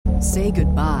Say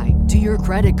goodbye to your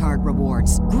credit card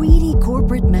rewards. Greedy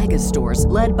corporate mega stores,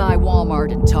 led by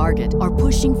Walmart and Target, are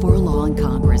pushing for a law in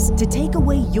Congress to take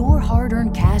away your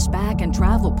hard-earned cash back and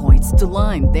travel points to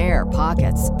line their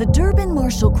pockets. The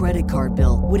Durbin-Marshall credit card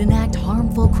bill would enact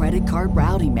harmful credit card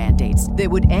routing mandates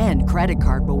that would end credit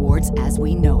card rewards as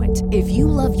we know it. If you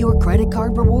love your credit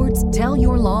card rewards, tell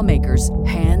your lawmakers,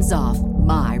 hands off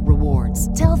my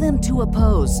rewards. Tell them to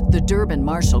oppose the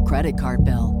Durbin-Marshall credit card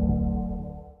bill.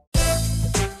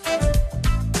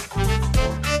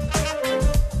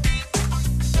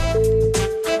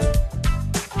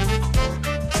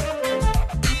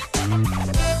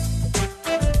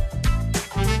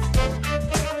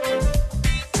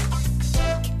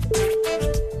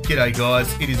 G'day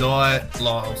guys, it is I,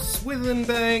 Lyle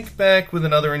Swithenbank, back with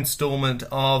another instalment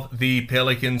of the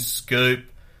Pelicans Scoop,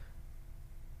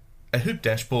 a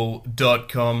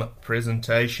hoop-ball.com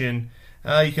presentation.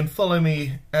 You can follow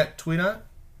me at Twitter,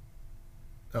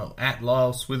 at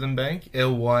Lyle Swithenbank,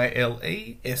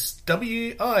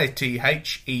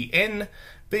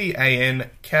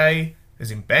 LYLESWITHENBANK,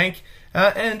 as in bank,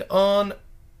 and on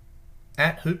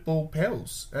at Hoopball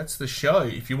Pels. That's the show.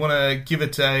 If you want to give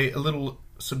it a little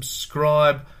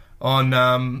subscribe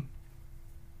on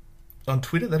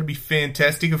Twitter, that'd be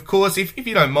fantastic. Of course, if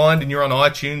you don't mind and you're on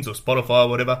iTunes or Spotify or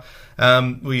whatever,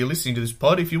 where you're listening to this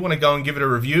pod, if you want to go and give it a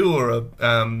review or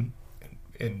and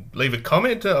leave a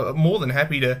comment, I'm more than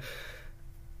happy to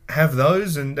have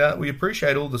those, and we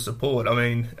appreciate all the support. I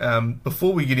mean,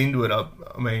 before we get into it, I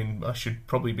should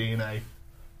probably be in a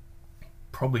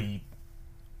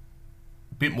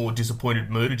bit more disappointed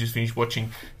mood. I just finished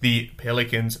watching the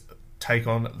Pelicans take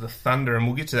on the Thunder, and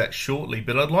we'll get to that shortly.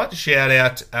 But I'd like to shout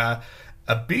out a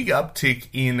big uptick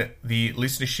in the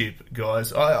listenership,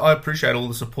 guys. I appreciate all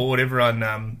the support,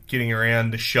 everyone getting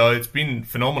around the show. It's been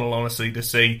phenomenal, honestly, to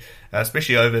see,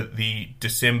 especially over the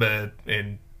December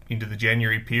and into the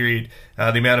January period,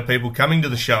 the amount of people coming to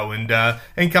the show and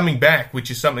coming back,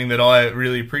 which is something that I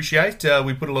really appreciate.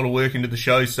 We put a lot of work into the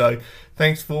show, so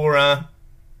thanks for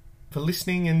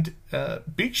listening, and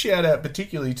big shout out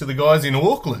particularly to the guys in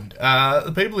Auckland.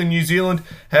 The people in New Zealand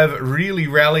have really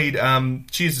rallied.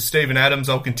 Cheers to Stephen Adams.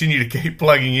 I'll continue to keep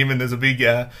plugging him, and there's a big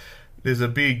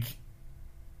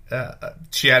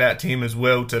shout out to him as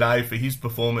well today for his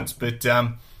performance. But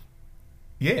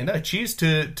cheers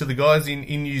to the guys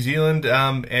in New Zealand,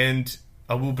 and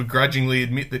I will begrudgingly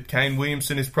admit that Kane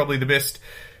Williamson is probably the best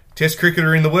Test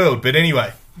cricketer in the world. But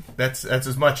anyway, that's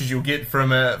as much as you'll get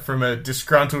from a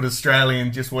disgruntled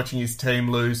Australian just watching his team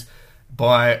lose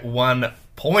by 1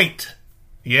 point.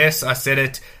 Yes, I said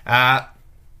it.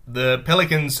 The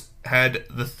Pelicans had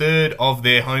the third of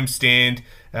their homestand,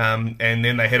 and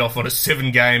then they head off on a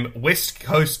 7-game West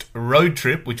Coast road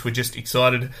trip, which we're just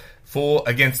excited for,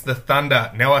 against the Thunder.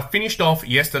 Now, I finished off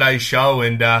yesterday's show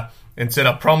and said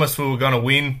I promised we were going to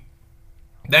win.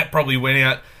 That probably went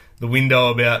out the window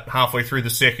about halfway through the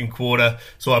second quarter,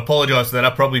 so I apologise for that.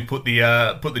 I probably put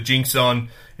the jinx on,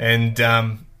 and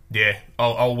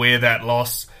I'll wear that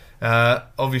loss,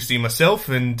 obviously myself,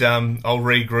 and I'll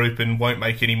regroup and won't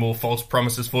make any more false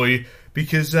promises for you,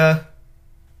 because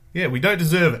we don't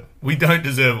deserve it. We don't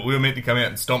deserve it. We were meant to come out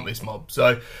and stomp this mob.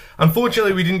 So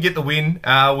unfortunately, we didn't get the win.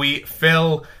 We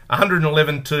fell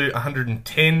 111 to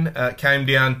 110. Came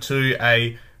down to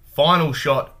a final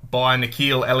shot by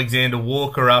Nickeil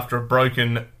Alexander-Walker after a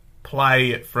broken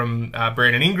play from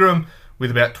Brandon Ingram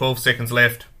with about 12 seconds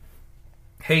left.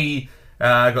 He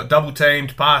got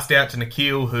double-teamed, passed out to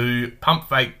Nickeil, who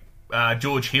pump-faked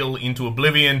George Hill into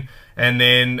oblivion, and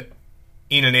then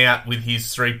in and out with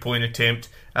his three-point attempt.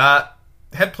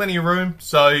 Had plenty of room,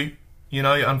 so,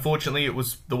 unfortunately it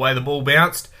was the way the ball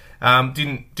bounced.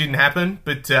 Didn't happen,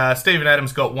 but Stephen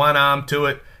Adams got one arm to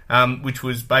it, which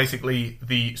was basically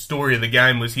the story of the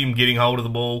game, was him getting hold of the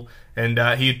ball, and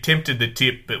he attempted the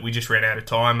tip, but we just ran out of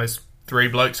time as 3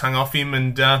 blokes hung off him,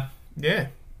 and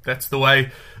that's the way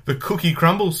the cookie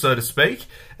crumbles, so to speak.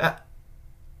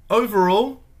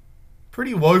 Overall,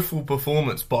 pretty woeful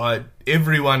performance by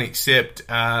everyone except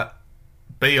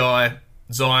B.I.,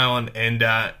 Zion,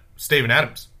 and Stephen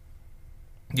Adams.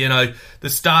 The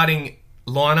starting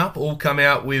lineup all come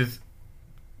out with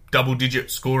double-digit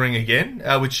scoring again,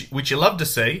 which you love to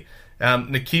see.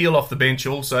 Nickeil off the bench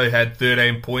also had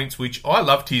 13 points, which I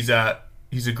loved his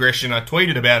aggression. I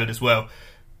tweeted about it as well.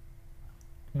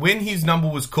 When his number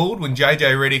was called, when JJ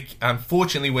Redick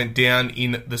unfortunately went down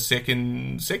in the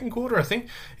second quarter, I think,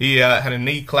 he had a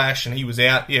knee clash and he was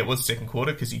out. Yeah, it was second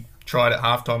quarter because he tried at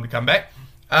halftime to come back.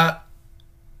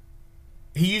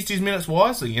 He used his minutes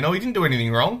wisely. He didn't do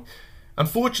anything wrong.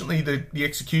 Unfortunately, the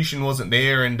execution wasn't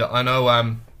there, and I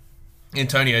know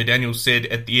Antonio Daniels said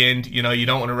at the end, you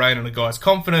don't want to rain on a guy's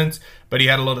confidence, but he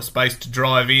had a lot of space to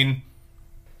drive in.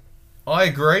 I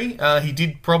agree. He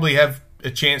did probably have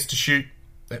a chance to shoot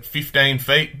at 15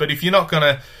 feet, but if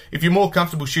you're more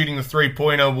comfortable shooting the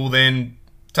three-pointer, well then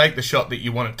take the shot that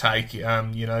you want to take.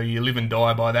 You live and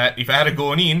die by that. If it had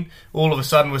gone in, all of a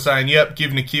sudden we're saying, yep,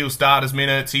 give Nikhil starters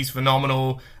minutes, he's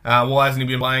phenomenal. Why hasn't he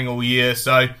been playing all year?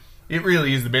 So it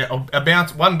really is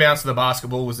one bounce of the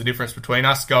basketball was the difference between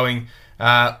us going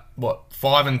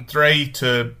 5-3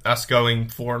 to us going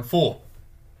 4-4.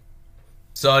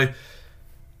 So a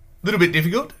little bit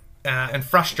difficult and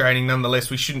frustrating nonetheless.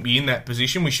 We shouldn't be in that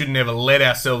position. We should never let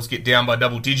ourselves get down by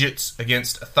double digits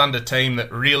against a Thunder team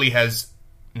that really has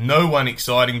no one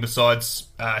exciting besides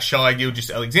Shai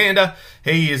Gilgeous-Alexander.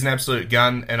 He is an absolute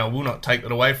gun, and I will not take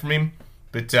that away from him.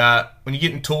 But when you're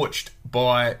getting torched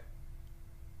by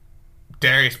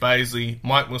Darius Bazley,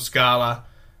 Mike Muscala,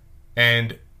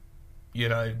 and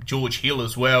George Hill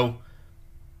as well,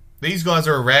 these guys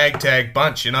are a ragtag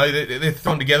bunch. They're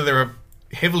thrown together. They're a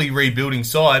heavily rebuilding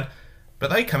side, but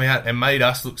they come out and made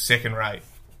us look second rate.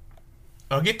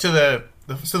 I'll get to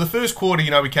the first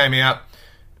quarter. We came out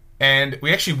and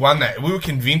we actually won that. We were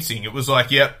convincing. It was like,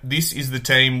 yep, this is the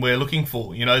team we're looking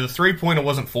for. The three-pointer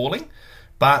wasn't falling,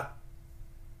 but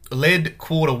led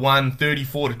quarter one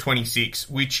 34-26,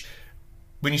 which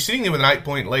when you're sitting there with an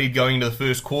 8-point lead going into the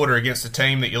first quarter against a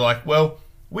team that you're like, well,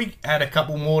 we add a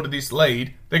couple more to this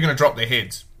lead, they're going to drop their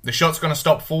heads. The shot's going to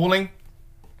stop falling,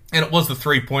 and it was the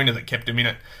three-pointer that kept them in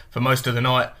it for most of the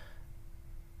night.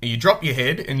 You drop your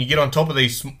head and you get on top of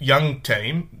these young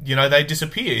team, they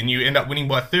disappear and you end up winning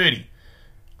by 30.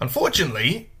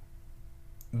 Unfortunately,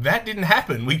 that didn't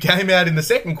happen. We came out in the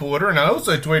second quarter, and I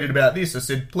also tweeted about this. I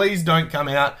said, please don't come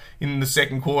out in the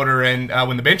second quarter and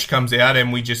when the bench comes out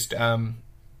and we just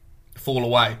fall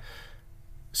away.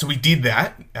 So we did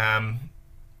that, and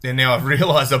now I've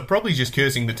realised I'm probably just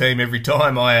cursing the team every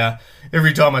time I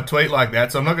tweet like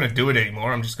that, so I'm not going to do it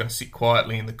anymore. I'm just going to sit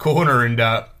quietly in the corner and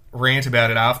rant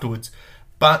about it afterwards.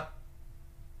 But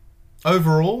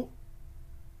overall,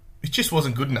 it just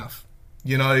wasn't good enough.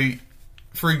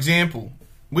 For example,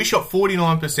 we shot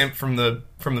 49% from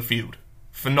the field.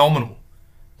 Phenomenal.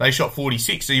 They shot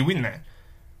 46, so you win that.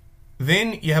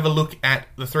 Then you have a look at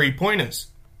the three-pointers.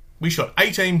 We shot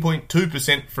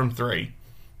 18.2% from three.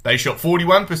 They shot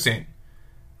 41%.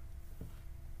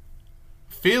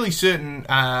 Fairly certain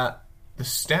the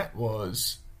stat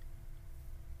was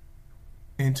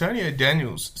Antonio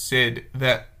Daniels said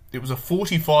that it was a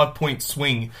 45-point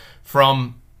swing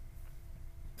from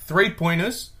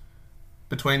three-pointers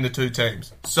between the two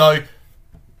teams. So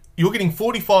you're getting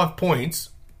 45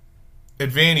 points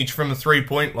advantage from the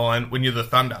three-point line when you're the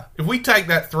Thunder. If we take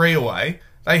that three away,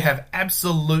 they have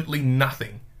absolutely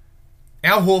nothing.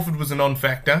 Al Horford was a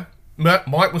non-factor. Mike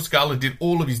Muscala did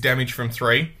all of his damage from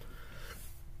three.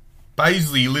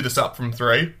 Bazley lit us up from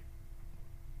three.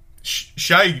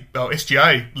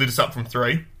 SGA lit us up from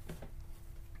three.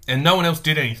 And no one else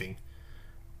did anything.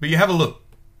 But you have a look.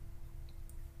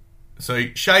 So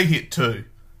Shea hit 2.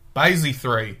 Bazley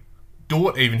 3.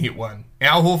 Dort even hit 1.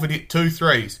 Al Horford hit 2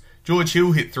 threes. George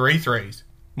Hill hit 3 threes.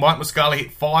 Mike Muscala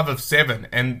hit 5 of 7.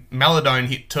 And Maladone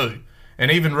hit 2. And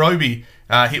even Roby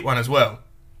hit 1 as well.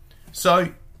 So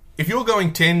if you're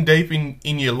going 10 deep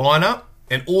in your lineup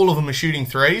and all of them are shooting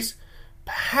threes,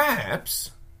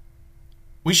 perhaps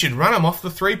we should run them off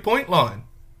the three-point line.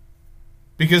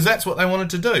 Because that's what they wanted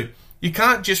to do. You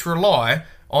can't just rely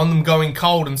on them going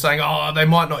cold and saying, oh, they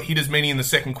might not hit as many in the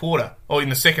second quarter or in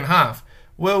the second half.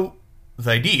 Well,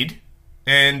 they did.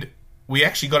 And we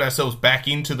actually got ourselves back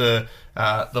into the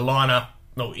lineup,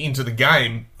 or into the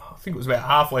game. I think it was about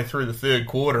halfway through the third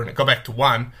quarter and it got back to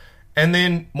 1. And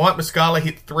then Mike Muscala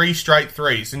hit 3 straight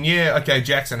threes. And yeah, okay,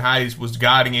 Jackson Hayes was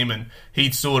guarding him and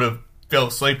he'd sort of fell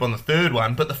asleep on the third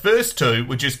one. But the first 2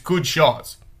 were just good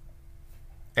shots.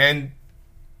 And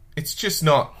it's just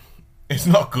not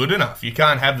good enough. You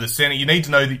can't have the center. You need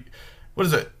to know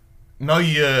know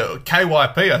your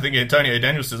KYP, I think Antonio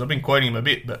Daniels says. I've been quoting him a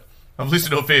bit, but I've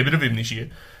listened to a fair bit of him this year.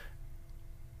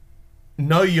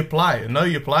 Know your player. Know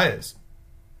your players.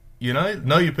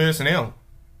 Know your personnel.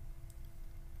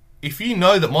 If you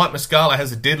know that Mike Muscala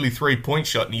has a deadly 3-point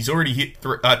shot and he's already hit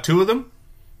 2 of them,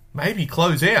 maybe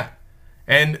close out.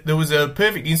 And there was a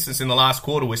perfect instance in the last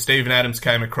quarter where Steven Adams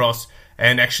came across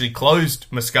and actually closed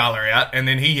Muscala out, and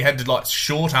then he had to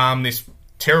short arm this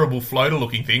terrible floater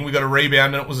looking thing. We got a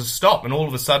rebound and it was a stop, and all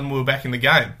of a sudden we were back in the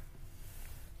game.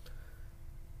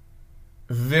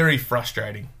 Very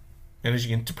frustrating. And as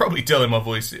you can probably tell in my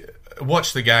voice,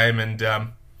 watch the game and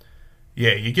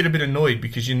you get a bit annoyed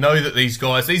because you know that these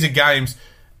are games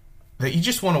that you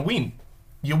just want to win.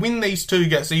 You win these two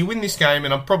games. So you win this game,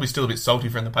 and I'm probably still a bit salty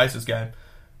from the Pacers game.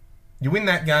 You win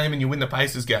that game and you win the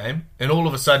Pacers game, and all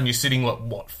of a sudden you're sitting,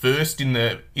 first in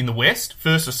the West?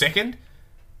 First or second?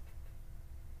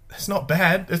 That's not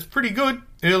bad. That's pretty good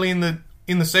early in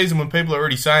the season when people are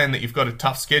already saying that you've got a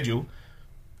tough schedule.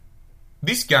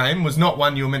 This game was not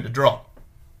one you were meant to drop,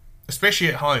 especially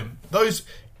at home.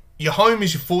 Your home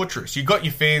is your fortress. You've got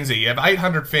your fans there. You have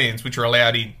 800 fans, which are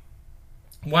allowed in.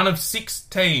 One of 6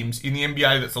 teams in the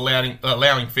NBA that's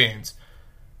allowing fans.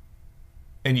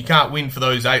 And you can't win for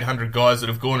those 800 guys that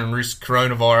have gone and risked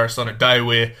coronavirus on a day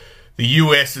where the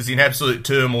US is in absolute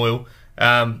turmoil.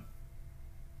 To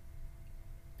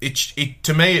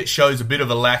me, it shows a bit of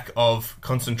a lack of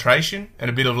concentration and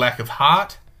a bit of lack of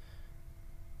heart,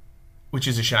 which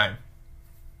is a shame.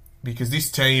 Because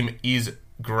this team is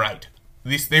great.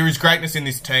 There is greatness in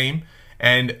this team,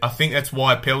 and I think that's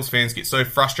why Pels fans get so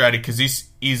frustrated, because this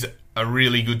is a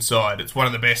really good side. It's one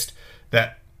of the best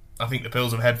that I think the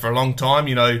Pels have had for a long time,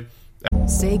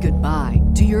 Say goodbye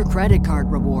to your credit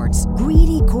card rewards.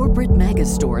 Greedy corporate mega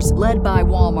stores, led by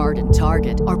Walmart and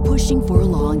Target, are pushing for a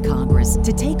law in Congress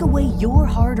to take away your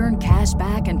hard-earned cash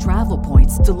back and travel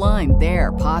points to line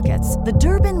their pockets. The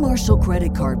Durbin-Marshall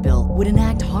credit card bill would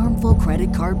enact harmful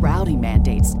credit card routing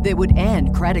mandates that would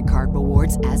end credit card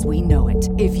rewards as we know it.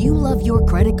 If you love your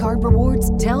credit card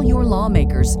rewards, tell your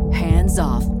lawmakers, hands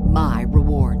off my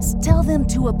rewards. Tell them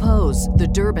to oppose the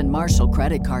Durbin-Marshall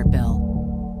credit card bill.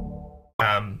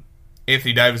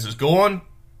 Anthony Davis is gone,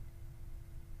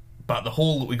 but the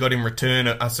haul that we got in return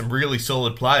are some really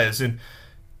solid players. And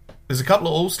there's a couple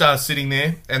of all-stars sitting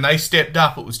there, and they stepped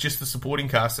up. It was just the supporting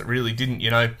cast that really didn't,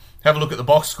 Have a look at the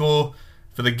box score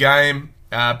for the game.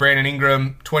 Brandon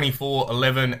Ingram, 24,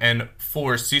 11, and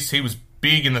 4 assists. He was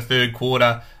big in the third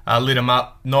quarter, lit him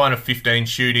up, 9 of 15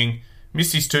 shooting.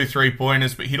 Missed his 2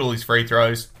 3-pointers, but hit all his free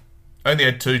throws. Only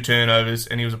had 2 turnovers,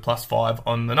 and he was a +5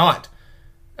 on the night.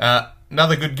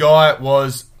 Another good guy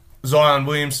was Zion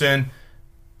Williamson,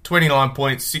 29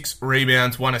 points, 6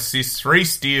 rebounds, 1 assist, 3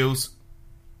 steals,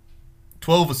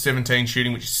 12 of 17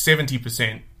 shooting, which is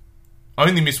 70%.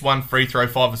 Only missed 1 free throw,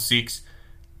 5 of 6.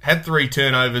 Had 3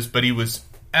 turnovers, but he was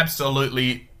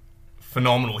absolutely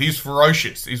phenomenal. He's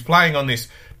ferocious. He's playing on this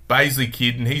Baisley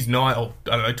kid, and he's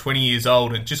 20 years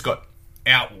old, and just got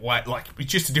outweighed. It's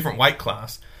just a different weight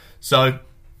class. So,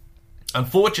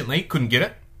 unfortunately, couldn't get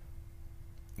it.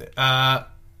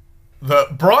 The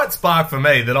bright spark for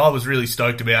me that I was really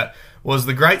stoked about was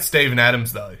the great Steven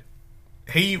Adams, though.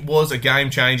 He was a game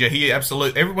changer.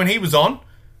 When he was on,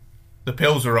 the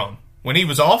Pels were on. When he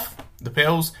was off, the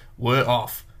Pels were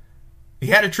off. He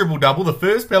had a triple-double, the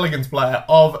first Pelicans player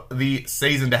of the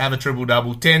season to have a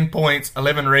triple-double. 10 points,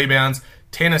 11 rebounds,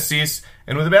 10 assists,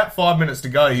 and with about 5 minutes to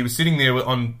go, he was sitting there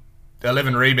on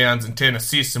 11 rebounds and 10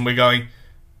 assists, and we're going,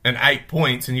 and 8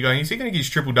 points, and you're going, is he going to get his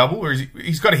triple-double, or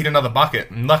he's got to hit another bucket?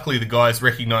 And luckily the guys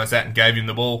recognised that and gave him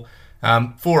the ball.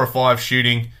 4 or 5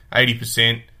 shooting,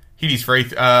 80%. Hit his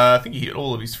I think he hit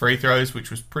all of his free throws, which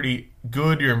was pretty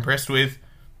good. You're impressed with.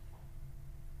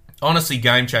 Honestly,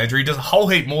 game changer. He does a whole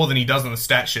heap more than he does on the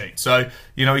stat sheet. So,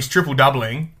 he's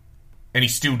triple-doubling, and he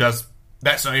still does.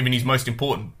 That's not even his most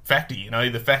important factor,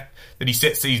 The fact that he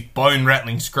sets these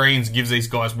bone-rattling screens and gives these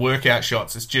guys workout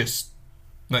shots is just,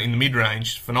 in the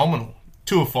mid-range, phenomenal.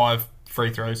 2 of 5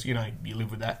 free throws, you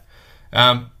live with that.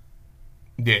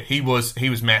 He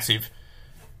was massive.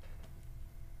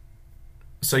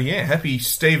 So happy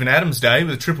Steven Adams Day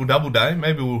with a triple-double day.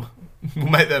 Maybe we'll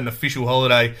make that an official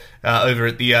holiday over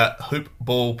at the Hoop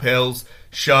Ball Pels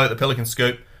show at the Pelican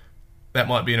Scoop. That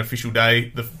might be an official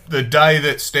day. The day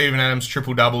that Steven Adams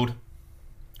triple-doubled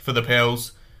for the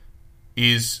Pels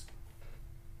is,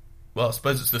 I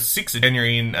suppose it's the 6th of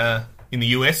January in the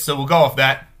US, so we'll go off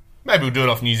that. Maybe we'll do it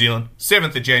off New Zealand.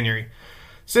 7th of January.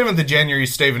 7th of January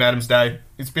is Steven Adams Day.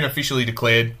 It's been officially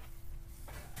declared.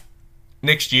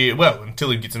 Next year,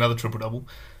 until he gets another triple-double.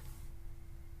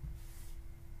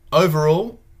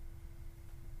 Overall,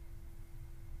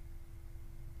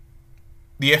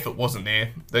 the effort wasn't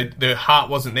there. The heart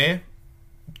wasn't there.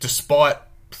 Despite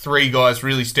 3 guys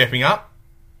really stepping up,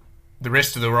 the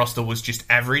rest of the roster was just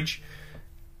average.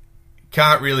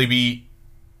 Can't really be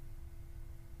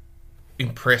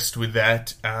impressed with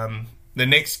that. The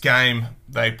next game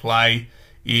they play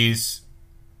is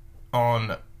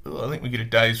on, I think we get a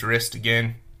day's rest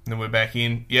again, and then we're back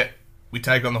in. Yep, we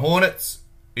take on the Hornets.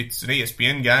 It's an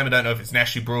ESPN game. I don't know if it's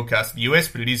nationally broadcast in the US,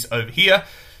 but it is over here,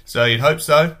 so you'd hope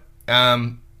so.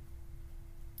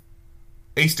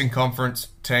 Eastern Conference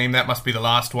team, that must be the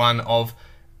last one of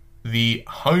the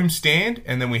homestand,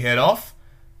 and then we head off.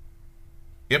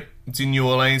 Yep, it's in New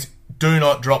Orleans. Do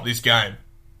not drop this game.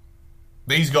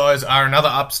 These guys are another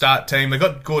upstart team. They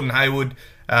got Gordon Hayward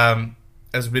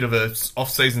as a bit of a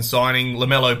off-season signing.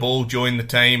 LaMelo Ball joined the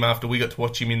team after we got to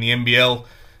watch him in the NBL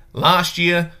last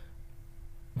year.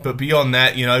 But beyond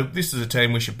that, this is a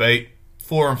team we should beat.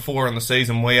 4-4 on the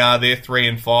season we are. They're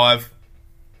 3-5.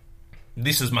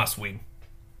 This is must win.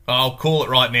 I'll call it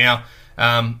right now.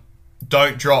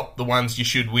 Don't drop the ones you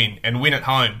should win, and win at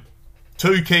home.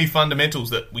 2 key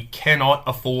fundamentals that we cannot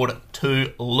afford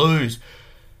to lose.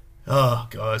 Oh,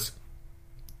 guys.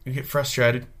 You get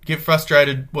frustrated. Get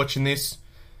frustrated watching this.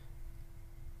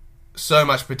 So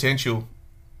much potential.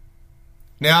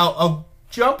 Now, I'll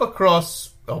jump across...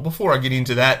 before I get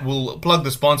into that, we'll plug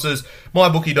the sponsors.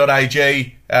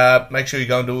 MyBookie.ag. Make sure you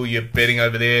go and do all your betting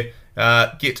over there.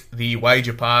 Get the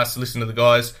wager pass. Listen to the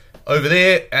guys over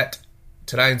there at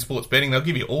Today in Sports Betting. They'll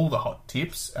give you all the hot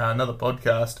tips. Another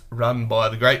podcast run by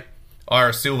the great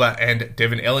Ira Silver and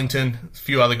Devin Ellington. A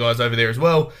few other guys over there as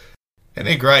well. And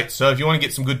they're great. So if you want to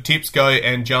get some good tips, go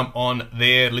and jump on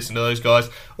there. Listen to those guys.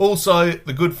 Also,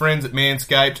 the good friends at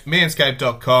Manscaped.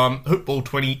 Manscaped.com.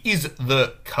 Hoopball20 is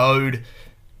the code.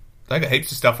 They got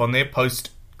heaps of stuff on there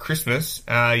post-Christmas.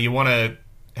 You want to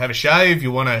have a shave,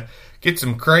 you want to get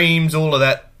some creams, all of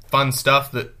that fun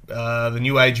stuff that the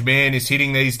new age man is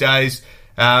hitting these days.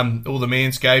 All the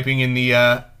manscaping and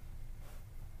the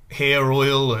hair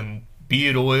oil and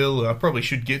beard oil. I probably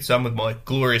should get some with my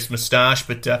glorious moustache,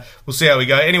 but we'll see how we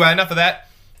go. Anyway, enough of that.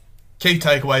 Key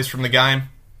takeaways from the game.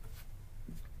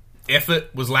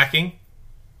 Effort was lacking.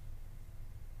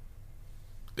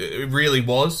 It really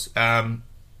was.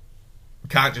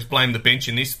 Can't just blame the bench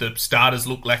in this. The starters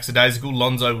look lackadaisical.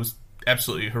 Lonzo was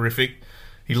absolutely horrific.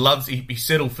 He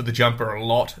settled for the jumper a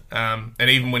lot. And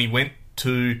even when he went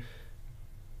to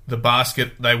the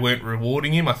basket, they weren't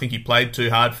rewarding him. I think he played too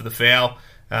hard for the foul,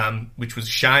 which was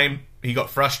a shame. He got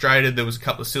frustrated. There was a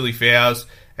couple of silly fouls.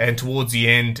 And towards the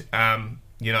end,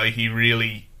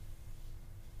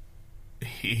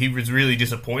 he was really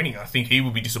disappointing. I think he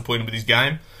will be disappointed with his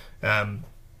game.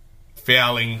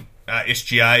 Fouling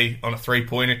SGA on a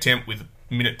three-point attempt with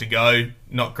a minute to go,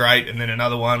 not great, and then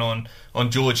another one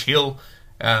on George Hill,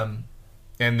 and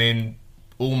then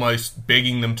almost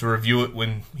begging them to review it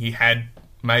when he had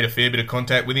made a fair bit of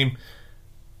contact with him.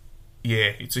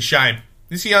 Yeah, it's a shame.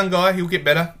 This is a young guy, he'll get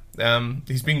better.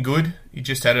 He's been good. He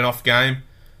just had an off game.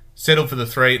 Settled for the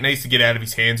three. It needs to get out of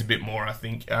his hands a bit more, I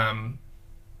think.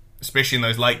 Especially in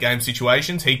those late game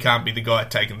situations. He can't be the guy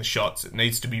taking the shots. It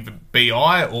needs to be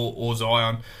BI or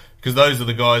Zion, because those are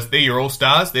the guys, they're your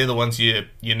all-stars. They're the ones you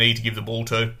need to give the ball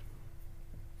to.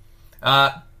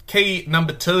 Key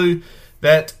number 2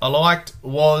 that I liked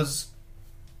was,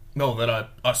 that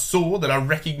I saw, that I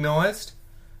recognised,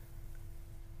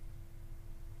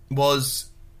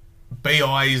 was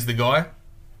BI is the guy.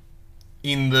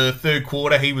 In the third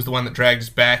quarter, he was the one that dragged us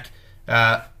back.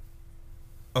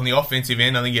 On the offensive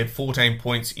end, I think he had 14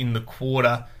 points in the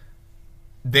quarter.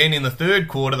 Then in the third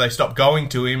quarter, they stopped going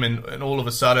to him, and all of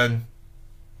a sudden,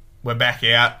 we're back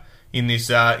out in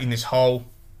this hole.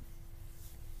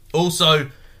 Also,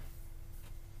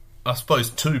 I suppose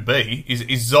 2B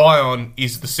is Zion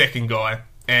is the second guy,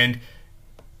 and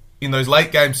in those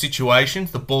late game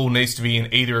situations, the ball needs to be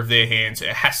in either of their hands.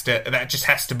 That just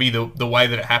has to be the way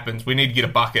that it happens. We need to get a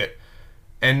bucket,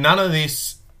 and none of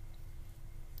this.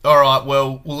 All right,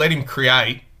 well, we'll let him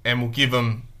create, and we'll give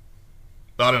him,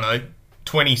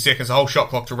 20 seconds, a whole shot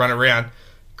clock to run around.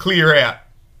 Clear out.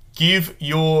 Give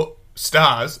your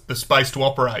stars the space to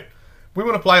operate. We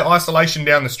want to play isolation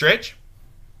down the stretch.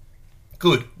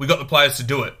 Good. We got the players to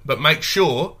do it. But make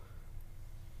sure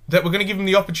that we're going to give them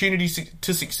the opportunity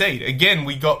to succeed. Again,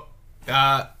 we got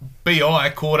BI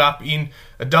caught up in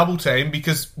a double team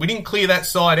because we didn't clear that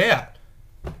side out.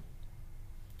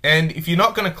 And if you're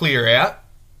not going to clear out,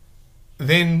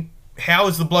 then how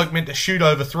is the bloke meant to shoot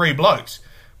over 3 blokes?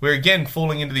 We're again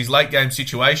falling into these late game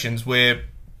situations where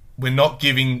we're not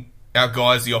giving our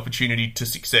guys the opportunity to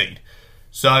succeed.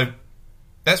 So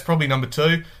that's probably number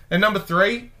 2. And number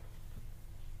 3,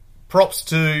 props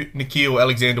to Nickeil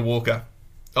Alexander-Walker.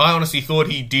 I honestly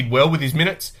thought he did well with his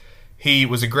minutes. He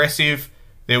was aggressive.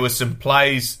 There were some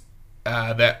plays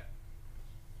that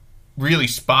really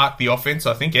sparked the offense,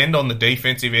 I think, and on the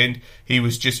defensive end, he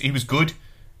was good.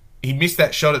 He missed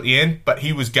that shot at the end, but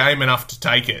he was game enough to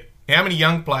take it. How many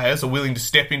young players are willing to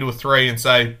step into a 3 and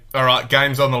say, all right,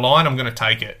 game's on the line, I'm going to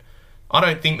take it? I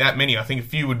don't think that many. I think a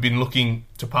few would have been looking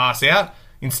to pass out.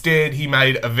 Instead, he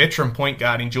made a veteran point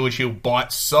guard in George Hill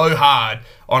bite so hard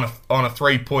on a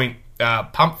 3-point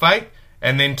pump fake,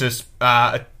 and then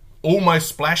to almost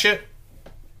splash it.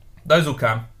 Those will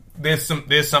come. there's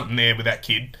something there with that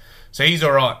kid. So he's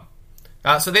all right.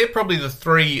 So they're probably the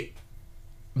three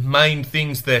main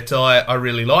things that I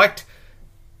really liked.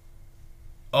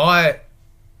 I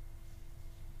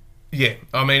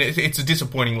mean, it's a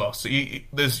disappointing loss.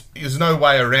 There's no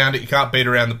way around it. You can't beat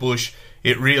around the bush.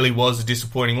 It really was a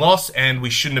disappointing loss, and we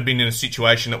shouldn't have been in a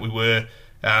situation that we were,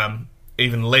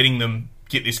 even letting them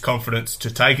get this confidence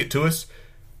to take it to us.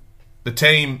 The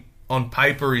team on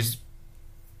paper is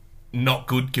not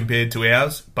good compared to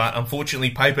ours, but unfortunately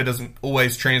paper doesn't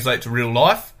always translate to real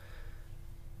life.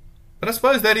 But I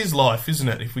suppose that is life, isn't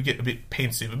it? If we get a bit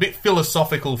pensive, a bit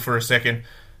philosophical for a second.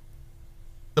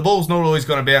 The ball's not always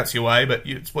going to bounce your way, but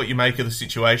it's what you make of the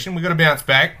situation. We've got to bounce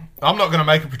back. I'm not going to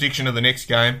make a prediction of the next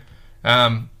game,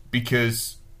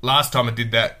 because last time I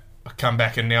did that, I come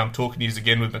back and now I'm talking to you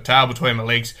again with my tail between my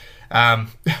legs,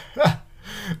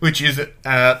 which is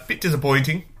a bit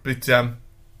disappointing, but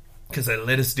because they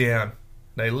let us down.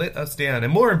 They let us down.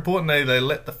 And more importantly, they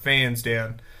let the fans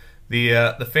down.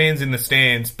 The fans in the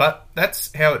stands. But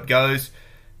that's how it goes.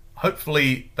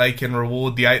 Hopefully they can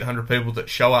reward the 800 people that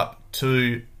show up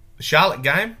to the Charlotte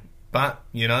game. But,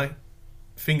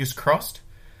 fingers crossed.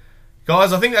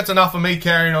 Guys, I think that's enough of me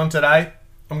carrying on today.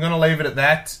 I'm going to leave it at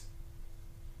that.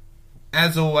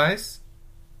 As always,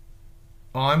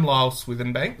 I'm Lyle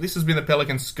Swithenbank. This has been the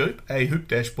Pelican Scoop, a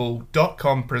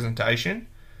hoop-ball.com presentation.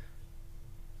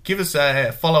 Give us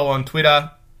a follow on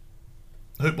Twitter.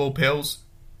 Hoopball Pels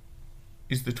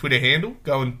is the Twitter handle.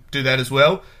 Go and do that as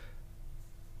well.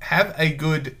 Have a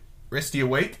good rest of your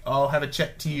week. I'll have a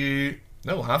chat to you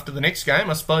after the next game.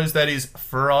 I suppose that is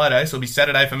Friday, so it'll be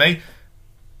Saturday for me.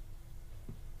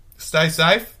 Stay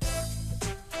safe.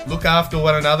 Look after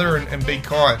one another and be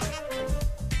kind.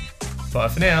 Bye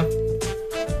for now.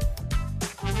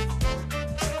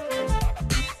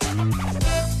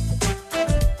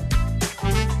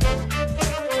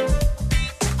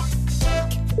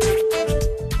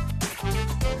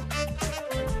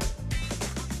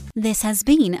 This has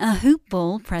been a Hoop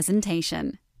Ball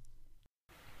presentation.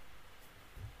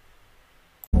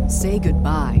 Say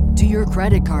goodbye to your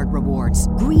credit card rewards.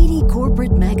 Greedy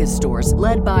corporate mega stores,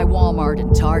 led by Walmart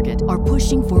and Target, are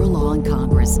pushing for a law in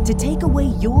Congress to take away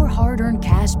your hard-earned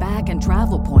cash back and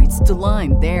travel points to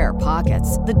line their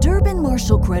pockets. The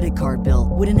Durbin-Marshall credit card bill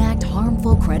would enact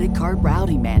harmful credit card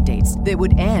routing mandates that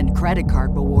would end credit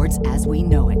card rewards as we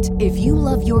know it. If you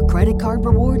love your credit card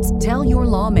rewards, tell your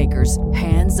lawmakers,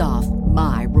 hands off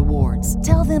my rewards.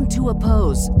 Tell them to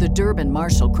oppose the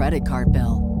Durbin-Marshall credit card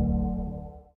bill.